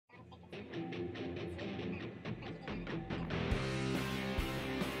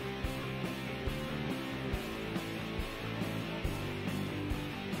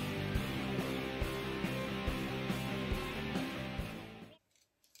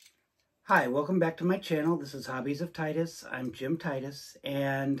Hi, welcome back to my channel. This is Hobbies of Titus. I'm Jim Titus,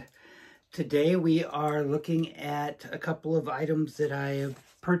 and today we are looking at a couple of items that I have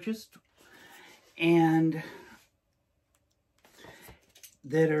purchased and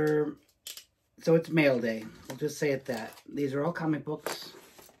that are, so it's mail day. We'll just say it that. These are all comic books,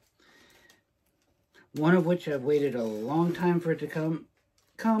 one of which I've waited a long time for it to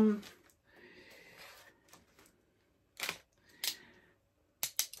come.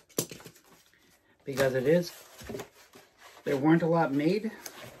 Because there weren't a lot made.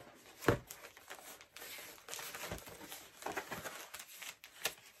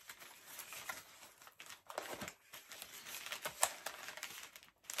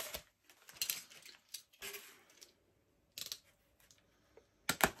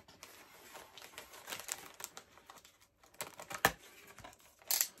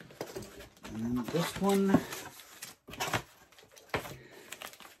 And then this one,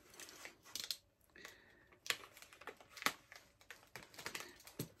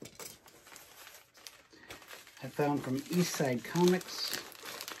 I found from Eastside Comics.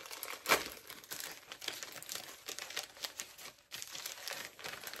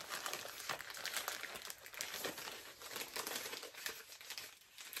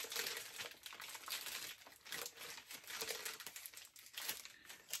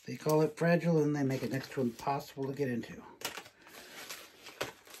 They call it fragile and they make it next to impossible to get into.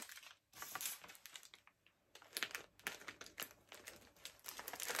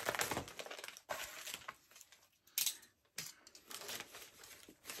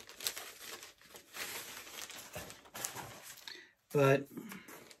 But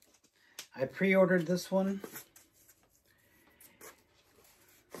I pre-ordered this one.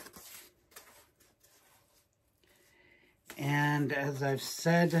 And as I've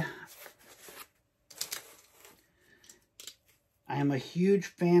said, I am a huge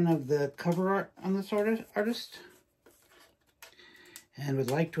fan of the cover art on this artist. And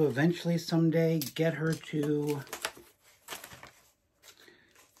would like to eventually someday get her to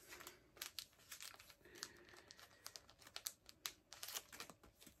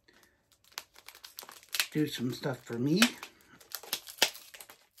do some stuff for me.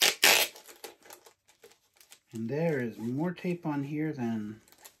 And there is more tape on here than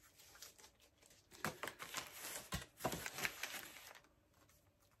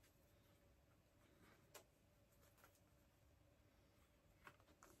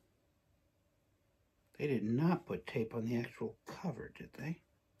they did not put tape on the actual cover, did they?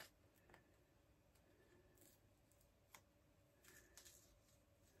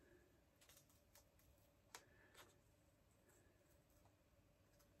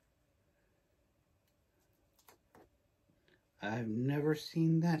 I've never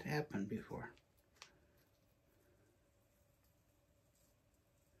seen that happen before.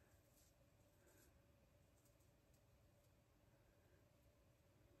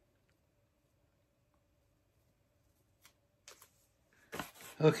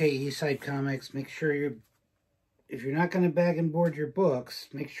 Okay, Eastside Comics, make sure if you're not going to bag and board your books,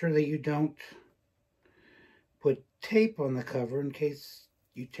 make sure that you don't put tape on the cover in case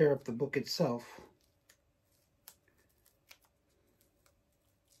you tear up the book itself.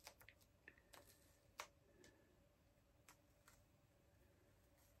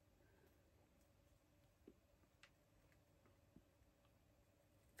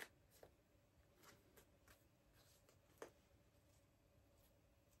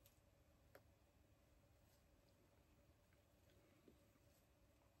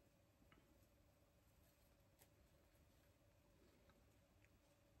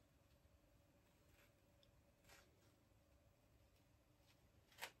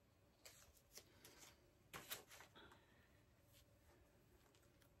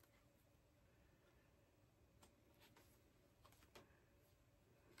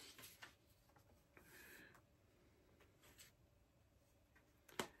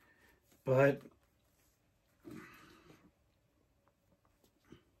 But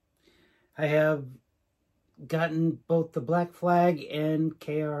I have gotten both the Black Flag and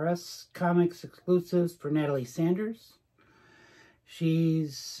KRS Comics exclusives for Natalie Sanders.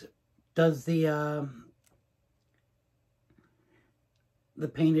 Does the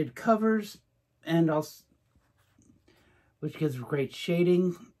painted covers, and also, which gives great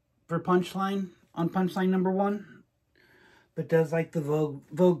shading for Punchline on Punchline #1. But does like the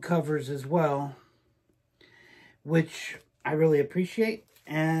Vogue covers as well, which I really appreciate.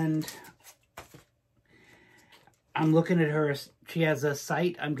 And I'm looking at her. She has a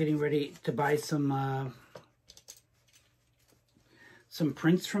site. I'm getting ready to buy some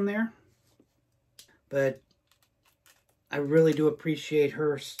prints from there. But I really do appreciate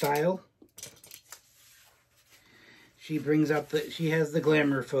her style she brings up that she has the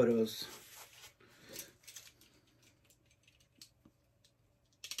glamour photos.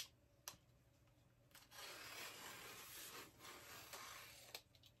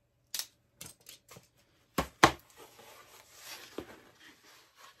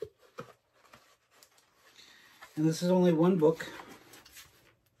 And this is only one book.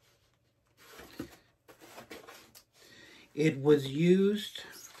 It was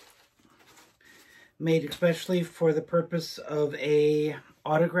made especially for the purpose of a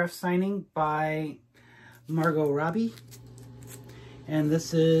autograph signing by Margot Robbie. And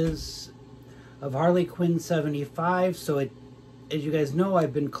this is of Harley Quinn 75. So as you guys know,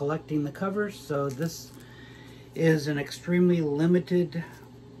 I've been collecting the covers. So this is an extremely limited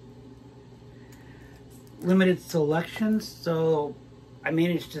selection. So I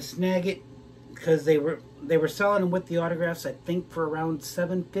managed to snag it because they were selling them with the autographs, I think, for around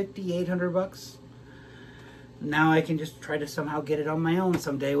 $750, $800. Now I can just try to somehow get it on my own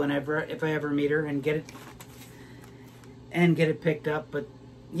someday, if I ever meet her, and get it picked up. But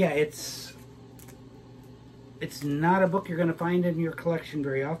yeah, it's not a book you're going to find in your collection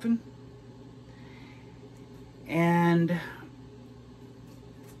very often. And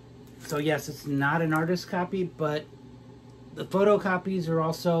so yes, it's not an artist copy, but the photocopies are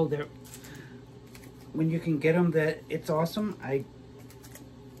also there. When you can get them, that it's awesome. I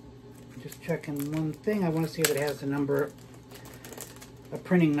just checking one thing. I want to see if it has a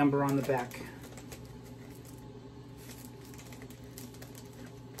printing number on the back.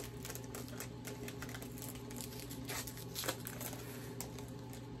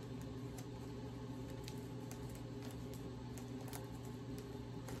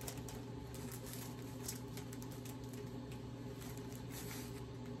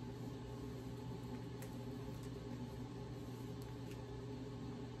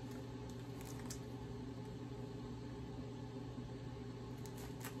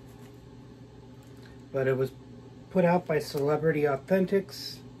 But it was put out by Celebrity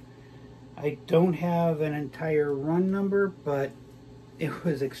Authentics. I don't have an entire run number, but it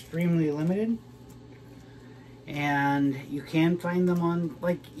was extremely limited. And you can find them on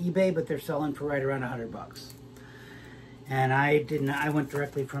like eBay, but they're selling for right around $100. And I went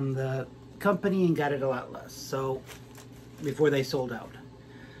directly from the company and got it a lot less. So before they sold out.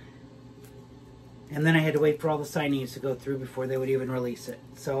 And then I had to wait for all the signings to go through before they would even release it.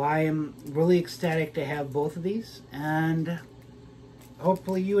 So I am really ecstatic to have both of these, and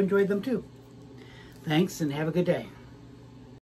hopefully you enjoyed them too. Thanks, and have a good day.